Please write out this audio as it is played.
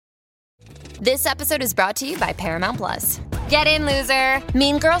This episode is brought to you by Paramount Plus. Get in, loser!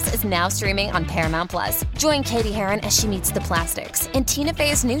 Mean Girls is now streaming on Paramount Plus. Join Katie Heron as she meets the plastics in Tina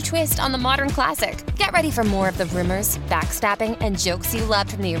Fey's new twist on the modern classic. Get ready for more of the rumors, backstabbing, and jokes you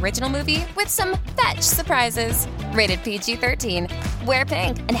loved from the original movie with some fetch surprises. Rated PG-13. Wear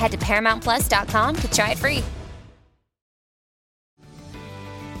pink and head to ParamountPlus.com to try it free.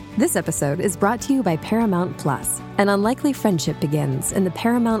 This episode is brought to you by Paramount Plus. An unlikely friendship begins in the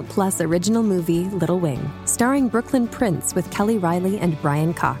Paramount Plus original movie Little Wing, starring Brooklyn Prince with Kelly Riley and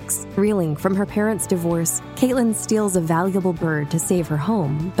Brian Cox. Reeling from her parents' divorce, Caitlin steals a valuable bird to save her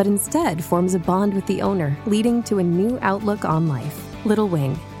home, but instead forms a bond with the owner, leading to a new outlook on life. Little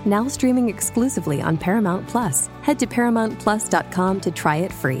Wing, now streaming exclusively on Paramount Plus. Head to ParamountPlus.com to try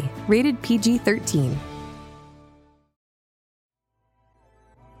it free. Rated PG-13.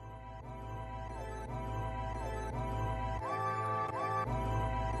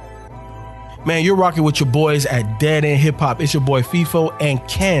 Man, you're rocking with your boys at Dead End Hip Hop. It's your boy FIFO and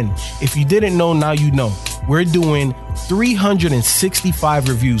Ken. If you didn't know, now you know. We're doing 365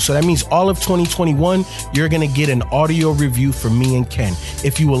 reviews. So that means all of 2021, you're going to get an audio review from me and Ken.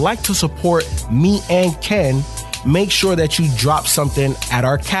 If you would like to support me and Ken, make sure that you drop something at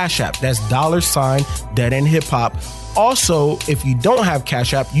our Cash App. That's $ Dead End Hip Hop. Also, if you don't have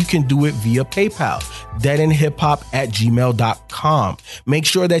Cash App, you can do it via PayPal, deadendhiphop@gmail.com. Make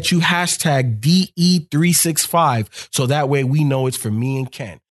sure that you hashtag DE365 so that way we know it's for me and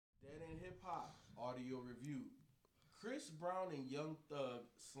Ken. Dead End Hip Hop audio review. Chris Brown and Young Thug,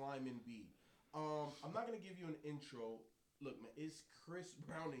 Slime and B. I'm not gonna give you an intro. Look, man, it's Chris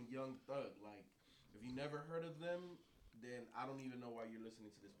Brown and Young Thug. Like, if you never heard of them, then I don't even know why you're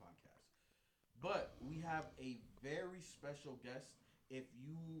listening to this podcast. But we have a very special guest. If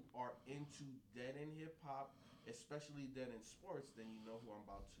you are into Dead End Hip Hop, especially Dead End Sports, then you know who I'm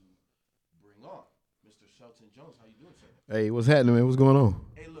about to bring on, Mr. Shelton Jones. How you doing, sir? Hey, what's happening, man? What's going on?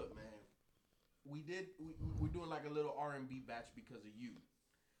 Hey, look, man. We're doing like a little R&B batch because of you.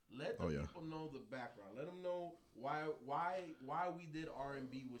 Let the people know the background. Let them know why we did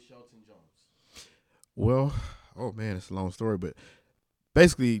R&B with Shelton Jones. Well, oh man, it's a long story, but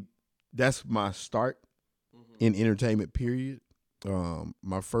basically that's my start in entertainment, period.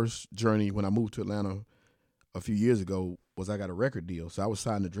 My first journey when I moved to Atlanta a few years ago was I got a record deal. So I was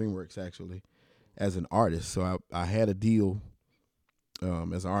signed to DreamWorks actually as an artist. So I had a deal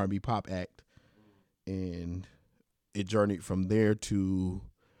as an R&B pop act, and it journeyed from there to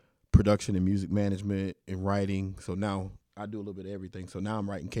production and music management and writing. So now I do a little bit of everything. So now I'm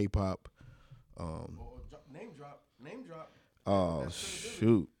writing K-pop. Name drop. Oh,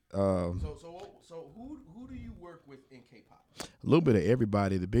 shoot. So who do you work with in K-pop? A little bit of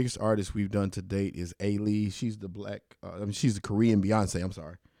everybody. The biggest artist we've done to date is A-Lee. She's the she's the Korean Beyonce. I'm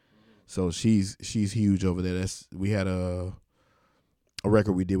sorry. So she's huge over there. We had a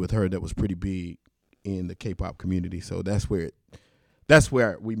record we did with her that was pretty big in the K-pop community. So that's where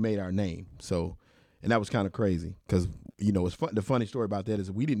we made our name. So, and that was kind of crazy because it's fun. The funny story about that is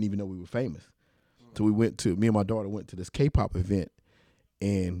we didn't even know we were famous. So me and my daughter went to this K-pop event,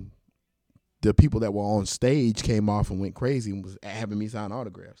 and the people that were on stage came off and went crazy and was having me sign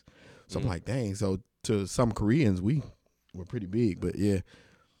autographs. So I'm like, dang. So to some Koreans, we were pretty big, but yeah.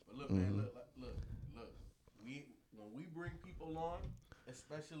 But look, man, look. When we bring people on,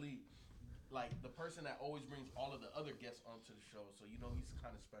 especially like the person that always brings all of the other guests onto the show, so he's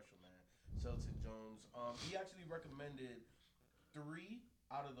kind of special, man. Shelton Jones. He actually recommended 3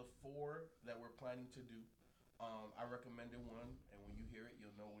 out of the 4 that we're planning to do. I recommended one, and when you hear it,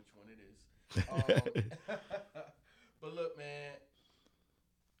 you'll know which one it is. But look, man,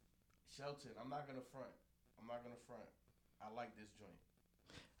 Shelton, I'm not gonna front. I like this joint.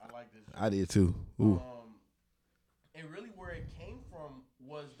 I did too. Ooh. And really, where it came from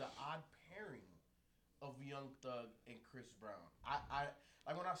was the odd pairing of Young Thug and Chris Brown. I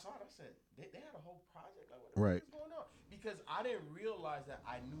like when I saw it, I said they had a whole project. Like, what is going on? Because I didn't realize that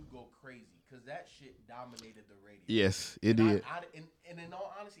I Knew Go Crazy, because that shit dominated the radio. Yes, it did. And in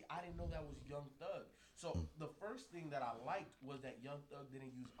all honesty, I didn't know that was Young Thug. So the first thing that I liked was that Young Thug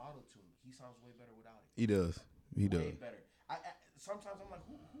didn't use auto-tune. He sounds way better without it. He does. Way better. Sometimes I'm like,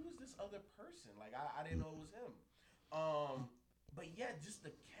 who is this other person? Like, I didn't know it was him. But yeah, just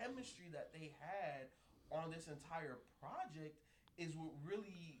the chemistry that they had on this entire project is what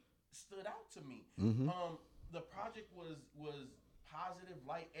really stood out to me. The project was positive,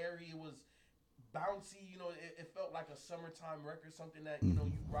 light, airy. It was bouncy. It felt like a summertime record, something that you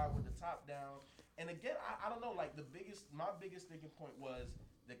ride with the top down. And again, I don't know. Like my biggest thinking point was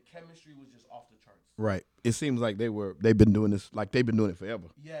the chemistry was just off the charts. Right. It seems like they've been doing this, like they've been doing it forever.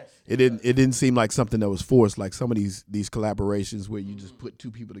 Yes. It didn't seem like something that was forced, like some of these collaborations where you just put two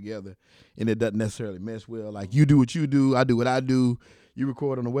people together and it doesn't necessarily mesh well. Like you do what you do, I do what I do. You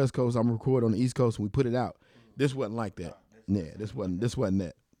record on the West Coast, I'm record on the East Coast, and we put it out. This wasn't like that. Yeah, this wasn't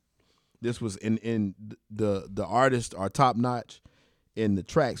that. This was in the artists are top notch, and the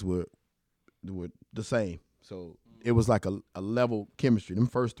tracks were the same. So it was like a level chemistry. Them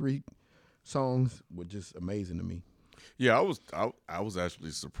first 3 songs were just amazing to me. Yeah, I was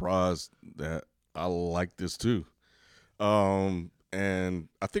actually surprised that I liked this too. And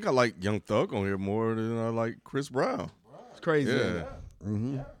I think I like Young Thug on here more than I like Chris Brown. It's crazy. Yeah.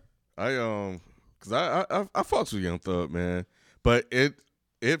 Mm-hmm. Cause I fucks with Young Thug, man. But it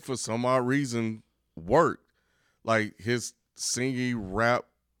for some odd reason worked. Like his singing rap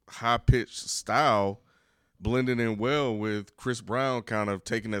high pitched style blended in well with Chris Brown kind of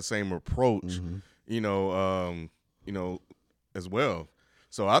taking that same approach, as well.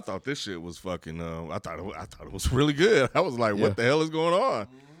 So I thought this shit was fucking. I thought it was really good. I was like, what the hell is going on?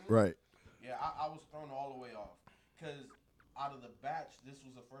 Right. Yeah, I was thrown all the way off because out of the batch, this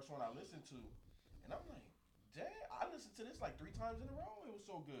was the first one I listened to, and I'm like, damn, I listened to this like 3 times in a row. It was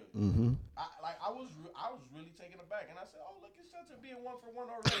so good. Mm-hmm. I was really taken aback, and I said, oh, look, it's Shelton being 1 for 1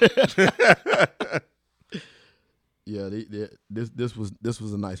 already. Yeah, this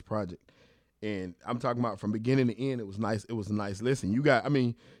was a nice project, and I'm talking about from beginning to end. It was nice. It was a nice listen. You got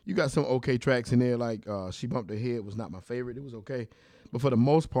some okay tracks in there. Like She Bumped Her Head was not my favorite. It was okay, but for the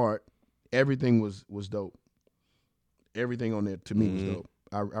most part, everything was dope. Everything on there to me was dope.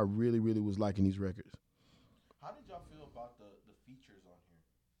 I really was liking these records. How did y'all feel about the features on here?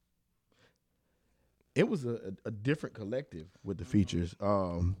 It was a different collective with the features. I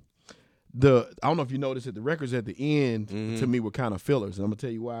don't know if you noticed that the records at the end to me were kind of fillers, and I'm gonna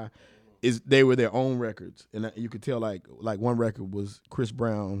tell you why. Is they were their own records, and you could tell like one record was Chris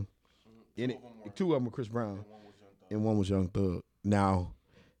Brown, in it. 2 of them were Chris Brown, and one was Young Thug. Now,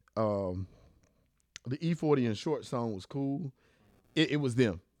 the E40 and Short song was cool. It was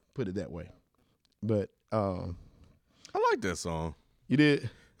them, put it that way. But I like that song. You did?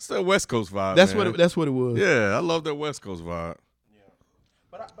 It's that West Coast vibe. That's man. what it was. Yeah, I love that West Coast vibe. Yeah,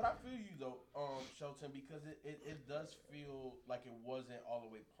 but I feel you though, Shelton, because it does feel like it wasn't all the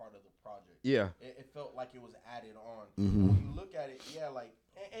way part of the project. Yeah, it felt like it was added on. Mm-hmm. When you look at it, yeah, like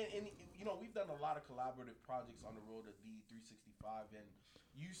and we've done a lot of collaborative projects on the road of D365, and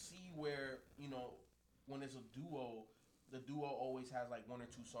you see where when it's a duo, the duo always has like 1 or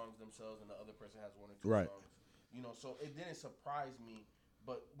 2 songs themselves, and the other person has 1 or 2 right. songs. So it didn't surprise me,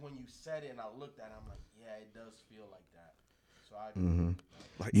 but when you said it and I looked at it, I'm like, yeah, it does feel like that. So I agree.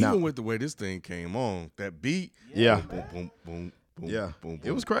 Like even with the way this thing came on, that beat, yeah, boom, boom, boom, boom, yeah, boom,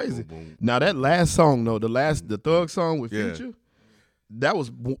 it was boom, crazy. boom, boom. Now that last song though, the Thug song with Future, that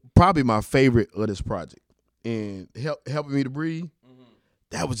was probably my favorite of this project. And Helping Me to Breathe,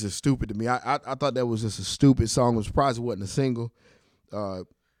 that was just stupid to me. I thought that was just a stupid song. I'm surprised it wasn't a single.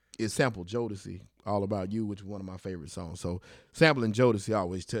 It sampled Jodeci, All About You, which is one of my favorite songs. So sampling Jodeci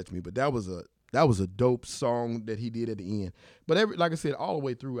always touched me. But that was a dope song that he did at the end. But like I said, all the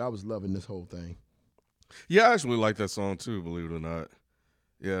way through, I was loving this whole thing. Yeah, I actually like that song too, believe it or not.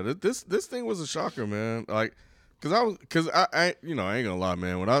 Yeah, this thing was a shocker, man. Like, cause I ain't gonna lie,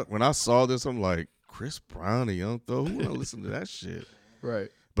 man. When I saw this, I'm like, Chris Brown and Young Thug, who wanna listen to that shit? Right.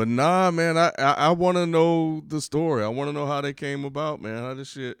 But nah, man, I want to know the story. I want to know how they came about, man. How this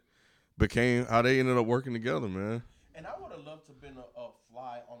shit became, how they ended up working together, man. And I would have loved to have been a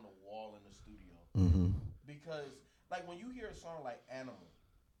fly on the wall in the studio. Mm-hmm. Because, like, when you hear a song like Animal,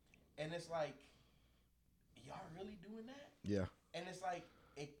 and it's like, y'all really doing that? Yeah. And it's like,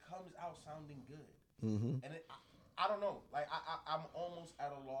 it comes out sounding good. Mm-hmm. And I don't know. Like, I'm almost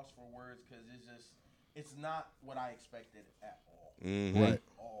at a loss for words because it's not what I expected at all. Mm-hmm. Right.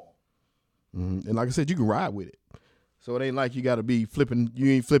 Mm-hmm. And like I said, you can ride with it. So it ain't like you got to be flipping. You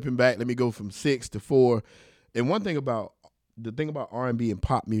ain't flipping back. Let me go from 6 to 4. And the thing about R&B and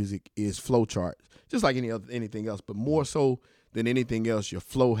pop music is flow charts, just like anything else. But more so than anything else, your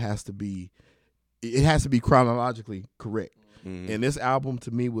flow has to be chronologically correct. Mm-hmm. And this album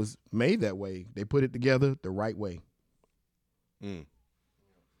to me was made that way. They put it together the right way. Mm.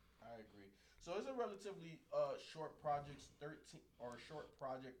 I agree. So it's a relatively short project,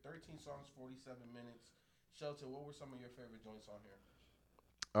 13 songs, 47 minutes. Shelton, what were some of your favorite joints on here?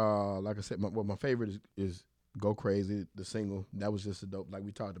 Like I said, my favorite is Go Crazy, the single. That was just a dope, like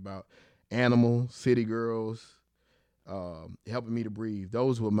we talked about. Animal, City Girls, Helping Me to Breathe.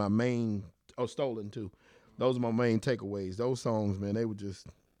 Those were my main, Stolen too. Those are my main takeaways. Those songs, man, they were just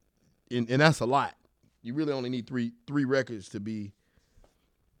and that's a lot. You really only need three records to be,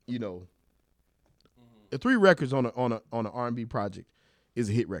 you know, the 3 records on an R&B project is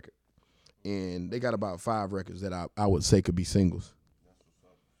a hit record, and they got about 5 records that I would say could be singles.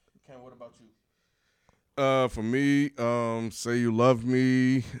 Ken, what about you? For me, Say You Love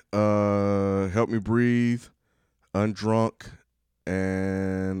Me, Help Me Breathe, Undrunk,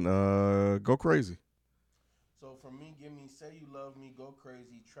 and Go Crazy. So for me, give me Say You Love Me, Go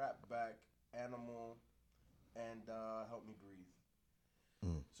Crazy, Trap Back, Animal, and Help Me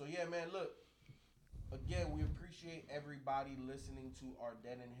Breathe. So yeah, man, look. Again, we appreciate everybody listening to our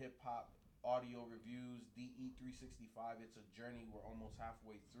Dead End Hip Hop audio reviews, DE365. It's a journey. We're almost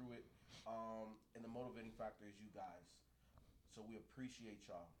halfway through it. And the motivating factor is you guys. So we appreciate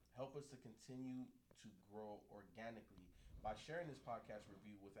y'all. Help us to continue to grow organically by sharing this podcast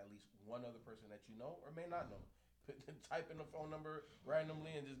review with at least one other person that you know or may not know. Type in the phone number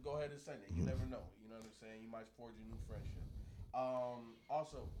randomly and just go ahead and send it. You never know. You know what I'm saying? You might forge a new friendship.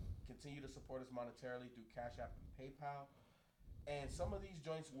 Also, continue to support us monetarily through Cash App and PayPal. And some of these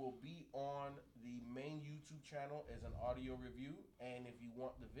joints will be on the main YouTube channel as an audio review. And if you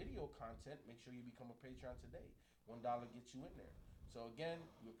want the video content, make sure you become a Patreon today. $1 gets you in there. So again,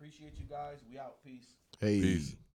 we appreciate you guys. We out. Peace. Hey. Peace.